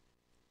true.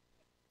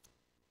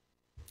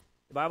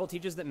 The Bible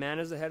teaches that man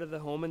is the head of the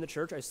home in the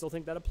church. I still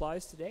think that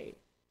applies today.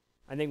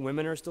 I think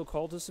women are still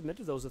called to submit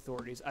to those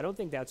authorities. I don't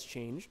think that's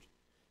changed.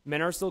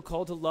 Men are still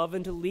called to love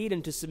and to lead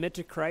and to submit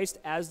to Christ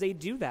as they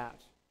do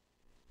that.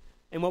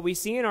 And what we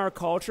see in our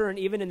culture and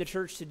even in the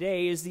church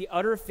today is the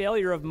utter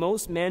failure of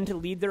most men to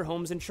lead their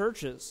homes and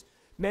churches.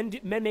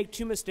 Men make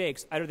two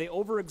mistakes. Either they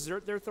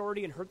overexert their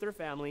authority and hurt their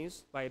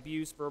families by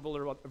abuse, verbal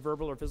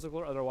or physical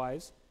or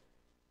otherwise,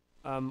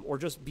 or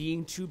just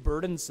being too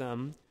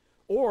burdensome.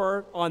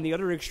 Or, on the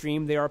other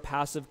extreme, they are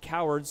passive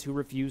cowards who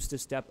refuse to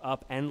step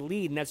up and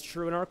lead. And that's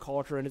true in our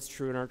culture and it's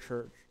true in our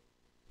church.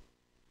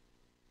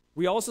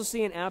 We also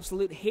see an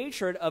absolute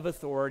hatred of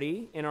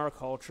authority in our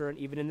culture and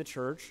even in the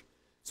church.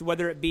 So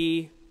whether it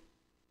be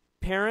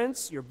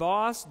parents, your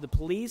boss, the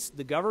police,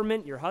 the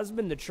government, your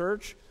husband, the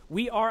church,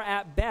 we are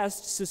at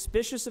best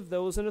suspicious of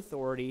those in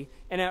authority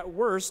and at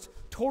worst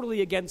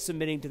totally against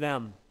submitting to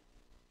them.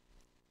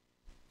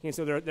 Okay,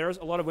 so there's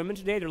a lot of women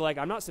today, they're like,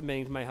 I'm not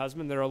submitting to my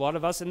husband. There are a lot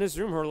of us in this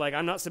room who are like,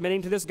 I'm not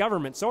submitting to this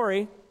government.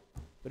 Sorry,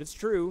 but it's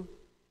true.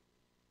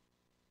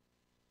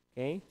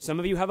 Okay, some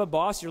of you have a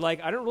boss, you're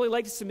like, I don't really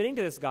like submitting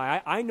to this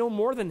guy. I know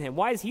more than him.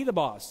 Why is he the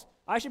boss?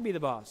 I should be the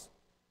boss.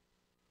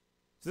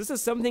 So this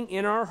is something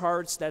in our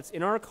hearts that's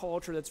in our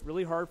culture that's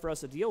really hard for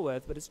us to deal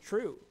with, but it's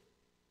true.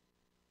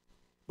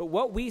 But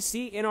what we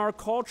see in our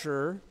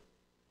culture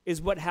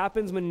is what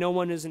happens when no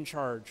one is in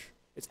charge.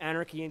 It's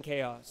anarchy and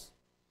chaos.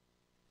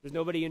 There's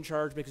nobody in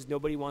charge because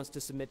nobody wants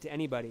to submit to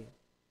anybody.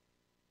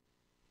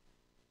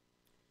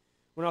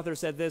 One author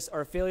said this,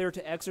 our failure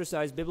to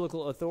exercise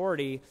biblical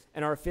authority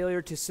and our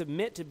failure to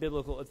submit to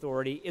biblical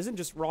authority isn't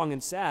just wrong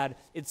and sad,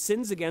 it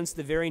sins against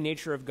the very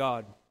nature of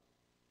God.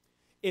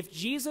 If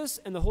Jesus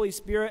and the Holy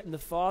Spirit and the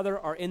Father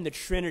are in the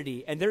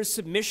Trinity and there's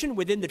submission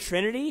within the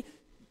Trinity,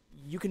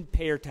 you can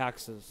pay your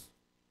taxes.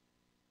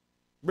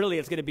 Really,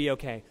 it's going to be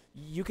okay.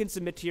 You can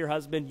submit to your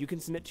husband. You can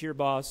submit to your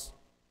boss.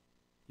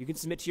 You can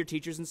submit to your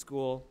teachers in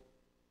school.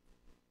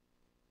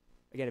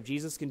 Again, if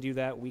Jesus can do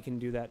that, we can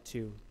do that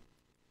too.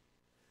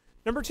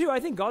 Number two, I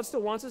think God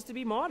still wants us to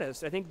be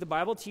modest. I think the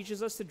Bible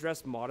teaches us to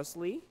dress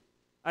modestly.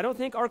 I don't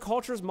think our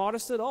culture is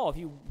modest at all. If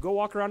you go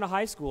walk around a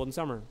high school in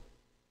summer,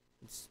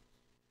 it's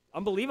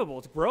unbelievable.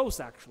 It's gross,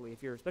 actually,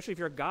 especially if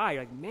you're a guy.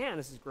 You're like, man,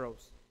 this is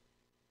gross.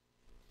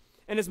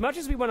 And as much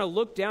as we want to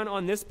look down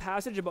on this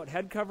passage about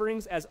head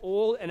coverings as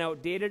old and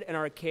outdated and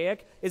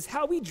archaic, is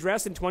how we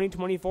dress in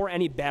 2024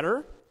 any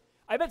better?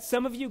 I bet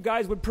some of you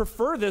guys would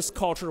prefer this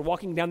culture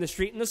walking down the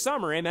street in the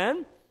summer,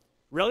 amen?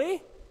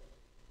 Really?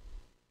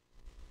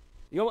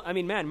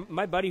 Man,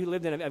 my buddy who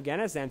lived in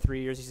Afghanistan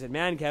 3 years, he said,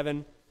 man,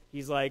 Kevin,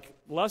 he's like,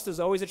 lust is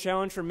always a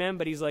challenge for men,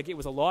 but he's like, it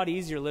was a lot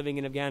easier living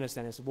in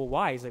Afghanistan. I said, well,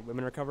 why? He's like,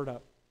 women are covered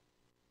up.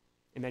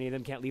 And many of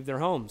them can't leave their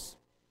homes,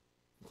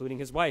 including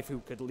his wife, who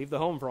could leave the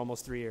home for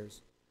almost 3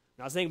 years.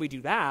 I'm not saying we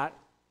do that.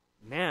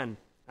 Man,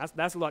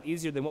 that's a lot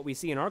easier than what we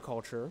see in our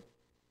culture.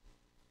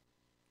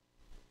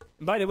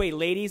 And by the way,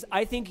 ladies,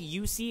 I think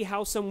you see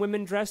how some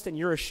women dressed and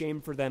you're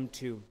ashamed for them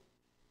too.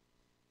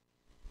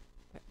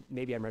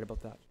 Maybe I'm right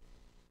about that.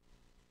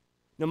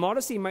 Now,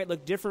 modesty might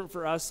look different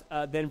for us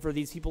than for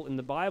these people in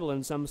the Bible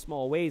in some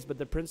small ways, but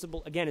the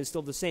principle, again, is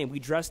still the same. We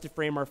dress to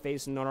frame our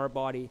face and not our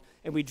body,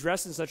 and we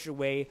dress in such a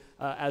way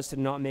as to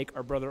not make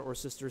our brother or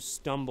sister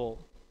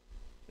stumble.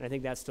 And I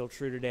think that's still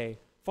true today.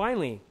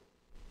 Finally,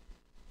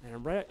 and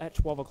I'm right at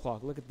 12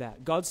 o'clock, look at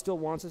that. God still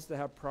wants us to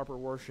have proper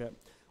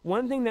worship.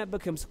 One thing that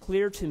becomes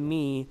clear to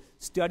me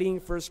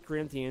studying 1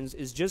 Corinthians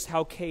is just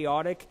how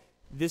chaotic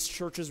this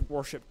church's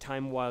worship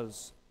time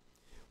was.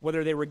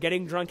 Whether they were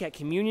getting drunk at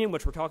communion,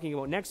 which we're talking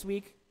about next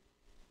week.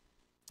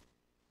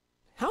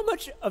 How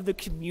much of the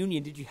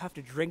communion did you have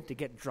to drink to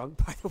get drunk,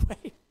 by the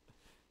way?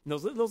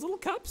 Those little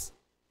cups?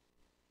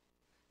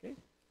 Okay.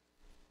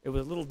 It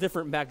was a little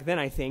different back then,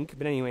 I think,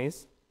 but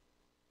anyways.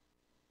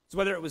 So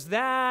whether it was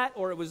that,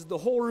 or it was the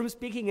whole room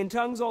speaking in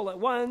tongues all at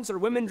once, or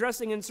women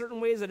dressing in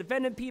certain ways that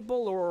offended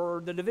people,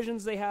 or the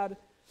divisions they had,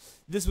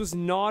 this was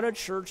not a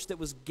church that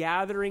was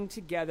gathering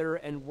together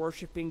and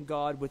worshiping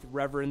God with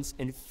reverence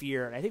and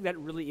fear. And I think that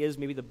really is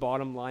maybe the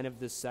bottom line of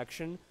this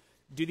section.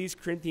 Do these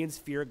Corinthians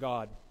fear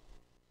God?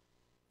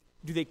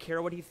 Do they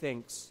care what he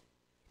thinks?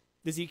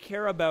 Does he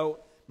care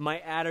about my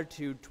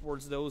attitude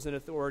towards those in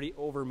authority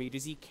over me?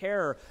 Does he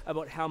care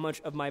about how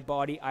much of my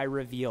body I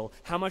reveal?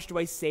 How much do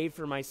I save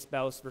for my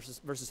spouse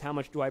versus how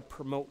much do I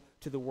promote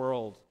to the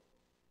world?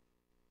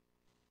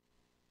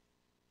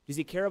 Does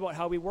he care about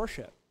how we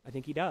worship? I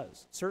think he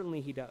does.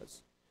 Certainly he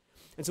does.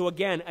 And so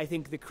again, I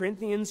think the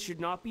Corinthians should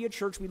not be a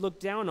church we look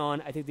down on.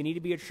 I think they need to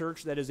be a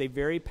church that is a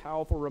very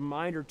powerful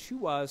reminder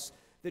to us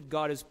that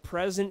God is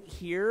present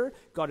here,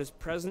 God is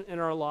present in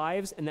our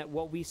lives, and that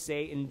what we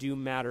say and do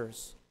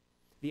matters.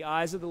 The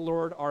eyes of the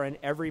Lord are in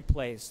every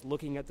place,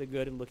 looking at the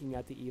good and looking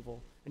at the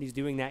evil. And he's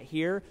doing that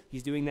here.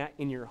 He's doing that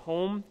in your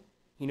home.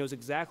 He knows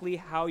exactly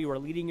how you are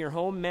leading your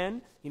home,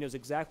 men. He knows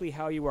exactly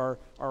how you are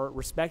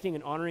respecting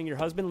and honoring your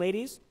husband,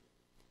 ladies.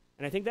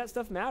 And I think that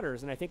stuff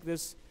matters. And I think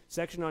this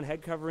section on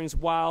head coverings,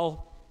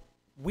 while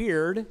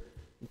weird,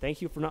 and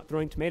thank you for not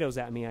throwing tomatoes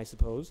at me, I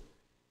suppose,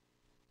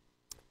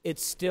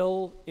 it's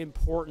still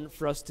important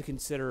for us to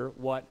consider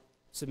what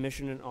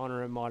submission and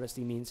honor and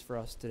modesty means for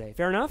us today.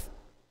 Fair enough?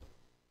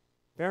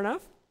 Fair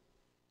enough?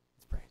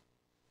 Let's pray.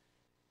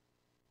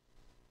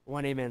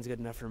 One amen is good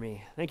enough for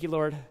me. Thank you,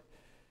 Lord,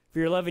 for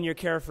your love and your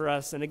care for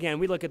us. And again,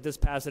 we look at this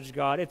passage,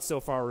 God, it's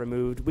so far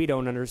removed. We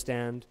don't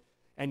understand.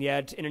 And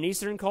yet, in an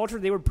Eastern culture,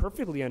 they would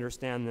perfectly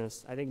understand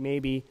this. I think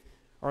maybe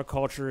our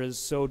culture is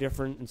so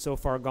different and so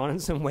far gone in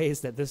some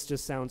ways that this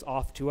just sounds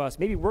off to us.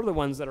 Maybe we're the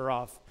ones that are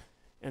off,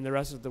 and the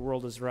rest of the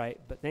world is right.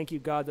 But thank you,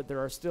 God, that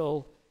there are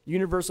still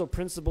universal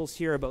principles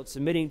here about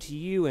submitting to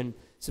you and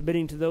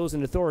submitting to those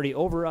in authority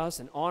over us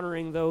and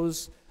honoring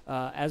those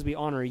as we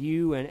honor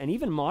you, and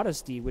even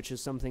modesty, which is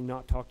something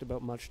not talked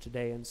about much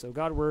today. And so,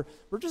 God, we're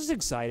just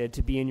excited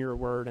to be in your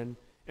word, and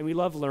we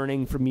love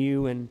learning from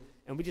you, and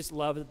we just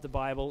love that the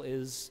Bible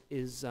is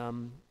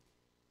on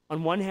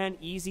one hand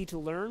easy to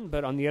learn,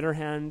 but on the other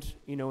hand,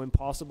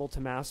 impossible to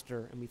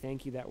master. And we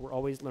thank you that we're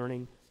always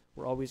learning,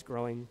 we're always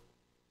growing,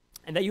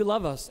 and that you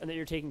love us and that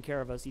you're taking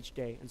care of us each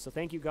day. And so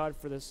thank you, God,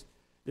 for this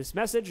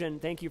message, and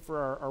thank you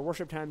for our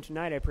worship time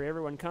tonight. I pray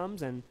everyone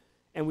comes, and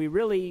we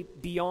really,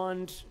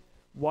 beyond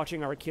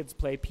watching our kids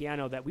play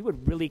piano, that we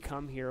would really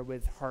come here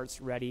with hearts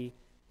ready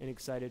and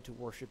excited to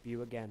worship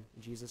you again.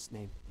 In Jesus'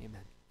 name,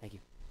 amen. Thank you.